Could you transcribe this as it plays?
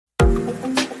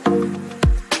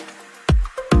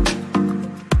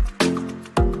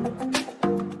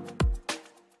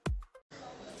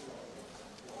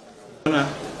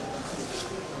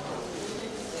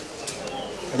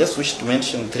I just wish to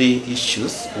mention three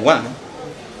issues. One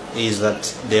is that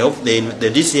the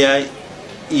DCI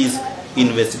is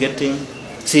investigating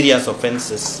serious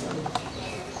offences.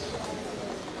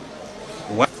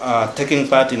 One, taking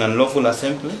part in unlawful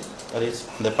assembly, that is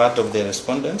the part of the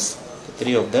respondents, the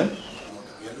three of them.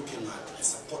 We are looking at a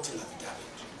supporting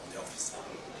affidavit of the officer.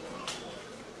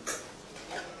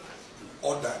 The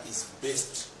order is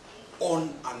based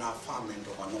on an affirmation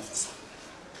of an officer.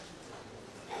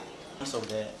 Of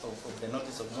the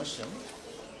notice of motion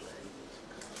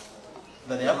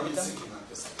that the applicant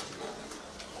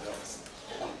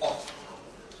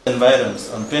environs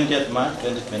on 20th March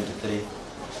 2023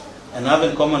 and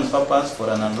having common purpose for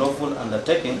an unlawful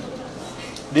undertaking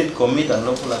did commit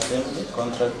unlawful assembly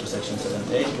contrary to section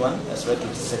 78(1) as well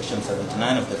as section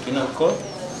 79 of the Penal Code,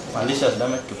 malicious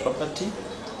damage to property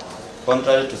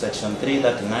contrary to section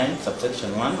 339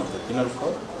 subsection 1 of the Penal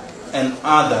Code, and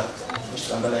other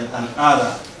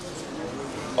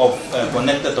of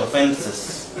connected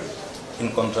offences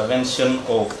in contravention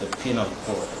of the Penal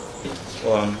Code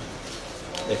on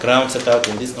the grounds set out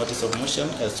in this notice of motion,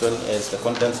 as well as the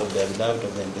contents of the affidavit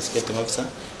of the investigating officer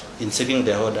in seeking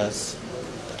the orders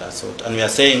that are sought. And we are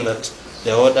saying that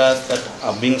the orders that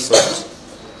are being sought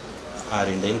are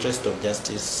in the interest of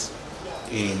justice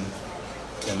in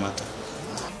the matter.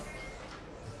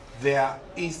 There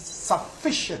is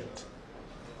sufficient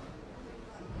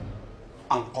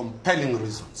and compelling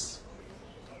reasons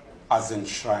as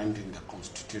enshrined in the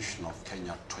Constitution of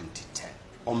Kenya 2010.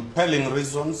 Compelling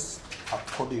reasons,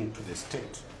 according to the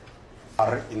state,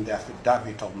 are in the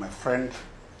affidavit of my friend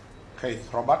Keith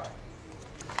Robert,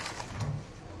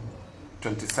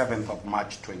 27th of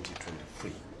March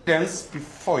 2023. Hence,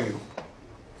 before you,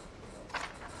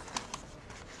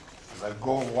 as I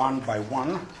go one by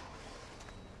one,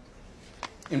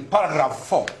 in paragraph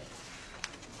 4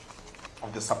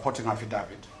 of the supporting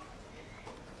affidavit,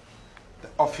 the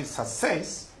officer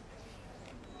says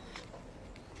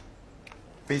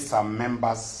these are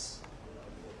members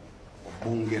of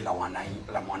Bunge la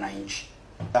Mwananchi.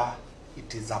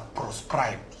 It is a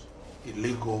proscribed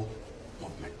illegal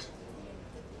movement.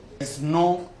 There is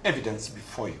no evidence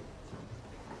before you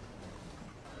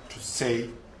to say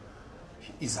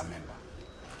he is a member.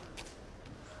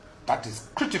 That is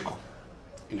critical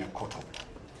in a court of law.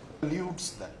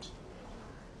 Alludes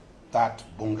that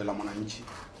Bunge la Mwananchi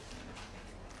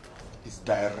is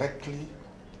directly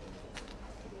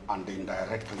and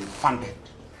indirectly funded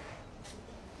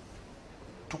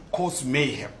to cause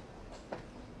mayhem.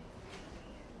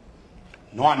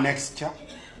 No annexure,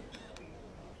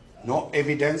 no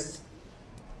evidence.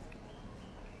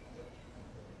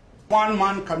 One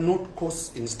man cannot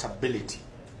cause instability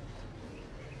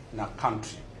in a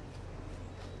country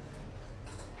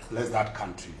unless that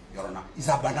country, Your Honor, is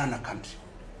a banana country.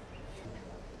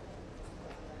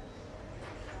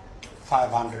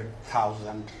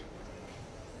 500,000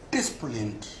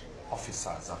 disciplined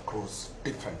officers across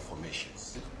different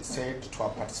formations. He said to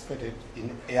have participated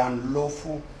in an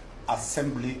unlawful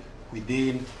assembly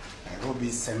within Nairobi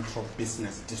Central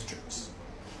Business District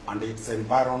and its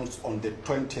environs on the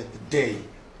 20th day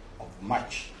of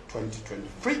March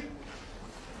 2023.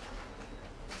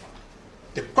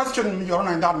 The question, Your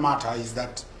Honor, in that matter is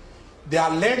that the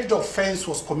alleged offense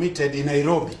was committed in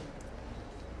Nairobi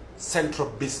Central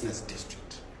Business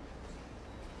District,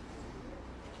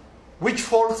 which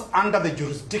falls under the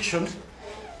jurisdiction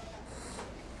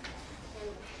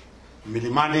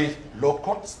Milimani Law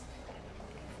Courts,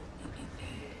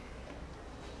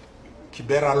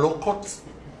 Kibera Law Courts,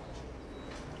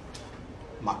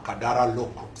 Makadara Law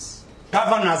Courts.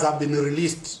 Governors have been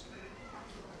released.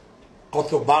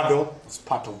 Kothobado was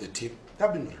part of the team. They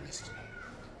have been released.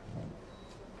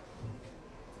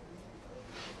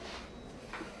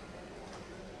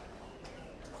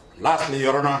 Lastly,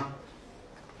 Your Honor,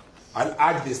 I'll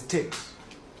urge the state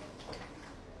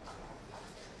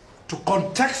to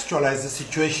contextualize the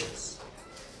situations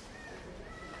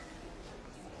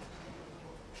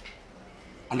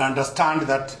and understand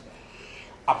that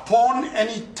upon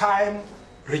any time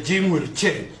regime will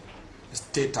change, the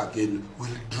state again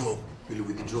will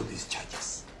withdraw these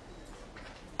charges,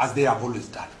 as they have always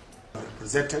done.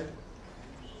 Represented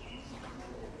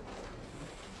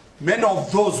many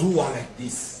of those who are like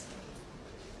this,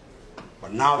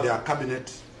 but now they are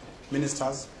cabinet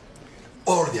ministers,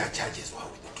 all their charges were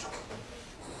withdrawn.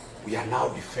 We are now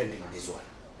defending this one.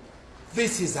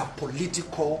 This is a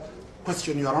political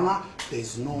question, Your Honor. there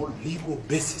is no legal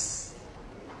basis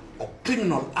or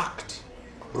criminal act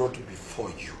brought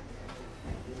before you.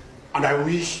 And I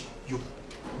wish you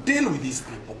deal with these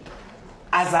people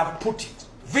as I put it.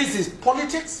 This is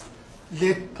politics.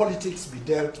 Let politics be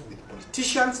dealt with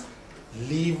politicians.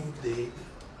 Leave the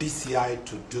DCI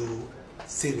to do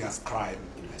serious crime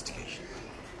investigation.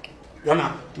 Your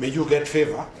Honor, may you get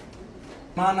favor?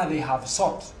 Manner they have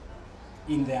sought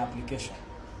in their application.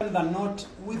 Than not,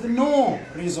 with no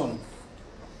reason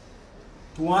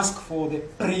to ask for the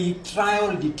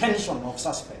pre-trial detention of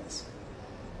suspects.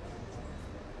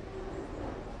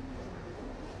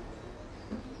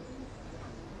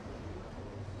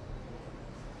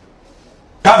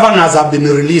 Governors have been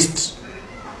released.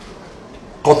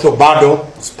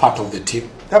 Kothobado is part of the team.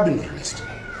 They have been released.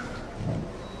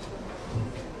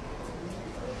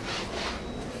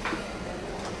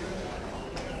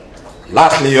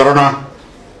 Lastly, Your Honor,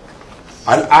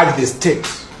 I'll urge the state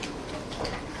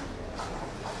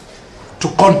to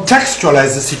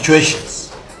contextualize the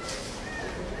situations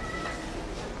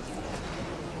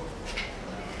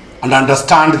and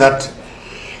understand that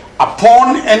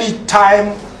upon any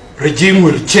time regime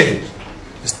will change,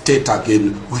 the state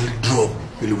again will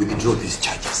withdraw these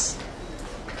charges,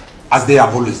 as they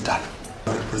have always done.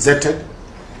 Represented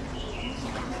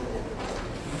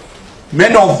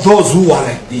many of those who are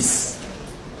like this,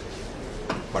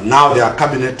 but now they are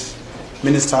cabinet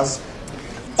ministers,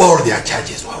 all their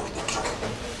charges were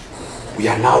withdrawn. We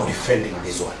are now defending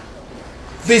this one.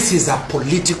 This is a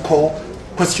political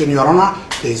question, Your Honor.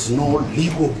 There is no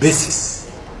legal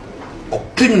basis or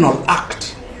criminal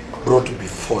act brought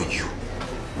before you.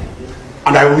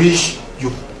 And I wish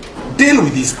you deal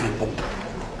with these people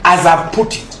as I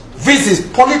put it. This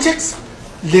is politics.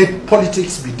 Let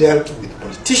politics be dealt with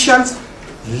politicians.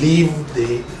 Leave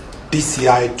the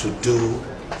DCI to do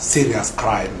serious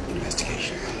crime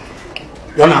investigation.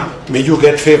 Your Honor, may you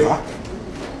get favor?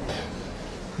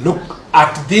 Look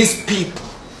at these people.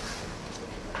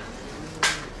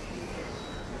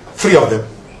 3 of them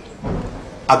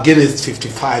against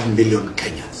 55 million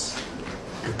Kenyans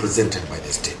represented by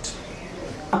the state.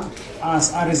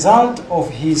 As a result of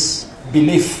his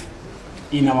belief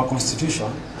in our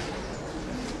constitution,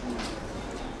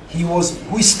 he was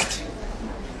whisked,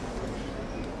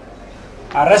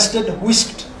 arrested,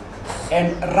 whisked,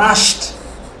 and rushed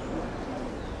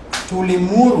to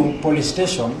Limuru police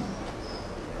station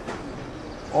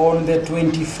on the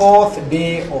 24th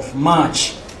day of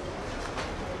March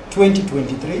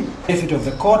 2023, benefit of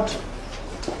the court,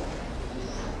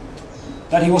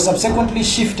 that he was subsequently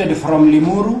shifted from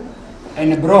Limuru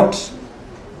and brought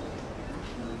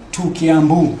to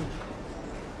Kiambu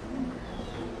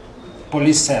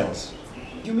police cells.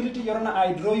 Humility, Your Honor,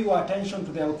 I draw your attention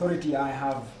to the authority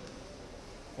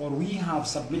we have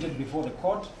submitted before the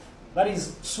court. That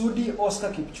is Sudi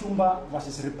Oscar Kipchumba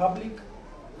versus Republic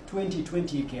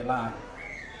 2020 KLR.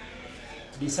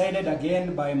 Decided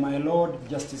again by my Lord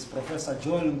Justice Professor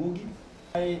Joel Ngugi.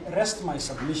 I rest my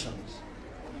submissions.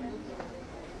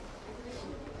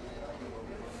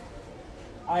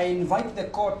 I invite the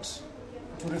court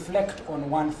to reflect on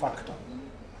one factor.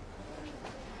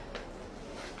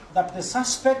 That the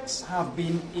suspects have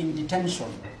been in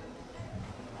detention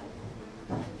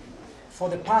for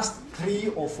the past 3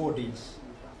 or 4 days.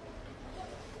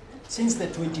 Since the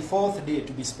 24th day,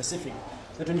 to be specific.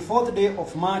 The 24th day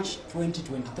of March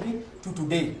 2023 to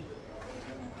today.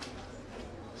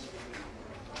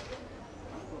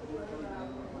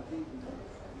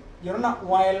 Your Honor,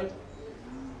 while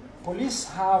police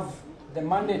have the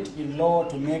mandate in law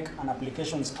to make an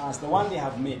application as the one they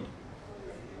have made,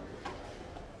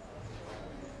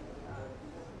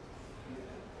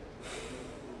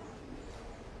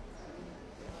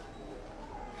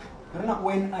 Your Honor,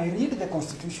 when I read the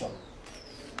Constitution,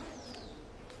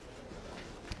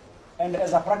 and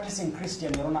as a practicing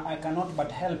Christian, Your Honor, I cannot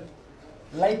but help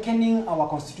likening our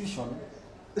Constitution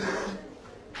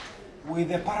with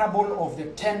the parable of the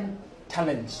 10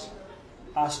 talents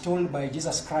as told by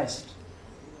Jesus Christ.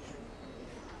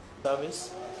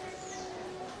 Service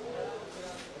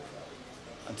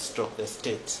and stroke the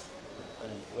state,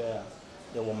 where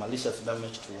there were malicious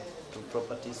damage to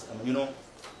properties, and you know.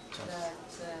 That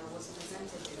was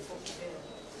presented before today.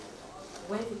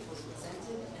 When it was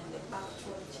presented and the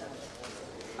actual charge,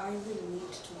 I will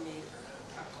need to make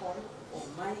a call, or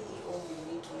my EO will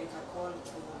need to make a call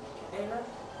to Kibera.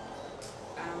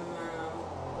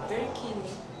 I'm very keen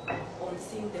on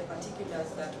seeing the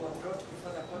particulars that were brought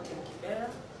before the court in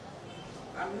Kibera.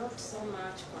 I'm not so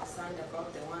much concerned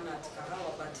about the one at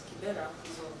Karua, but Kibera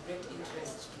is of great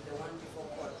interest to the one before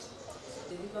court.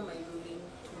 Deliver my ruling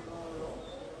tomorrow.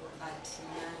 at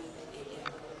 9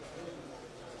 a.m.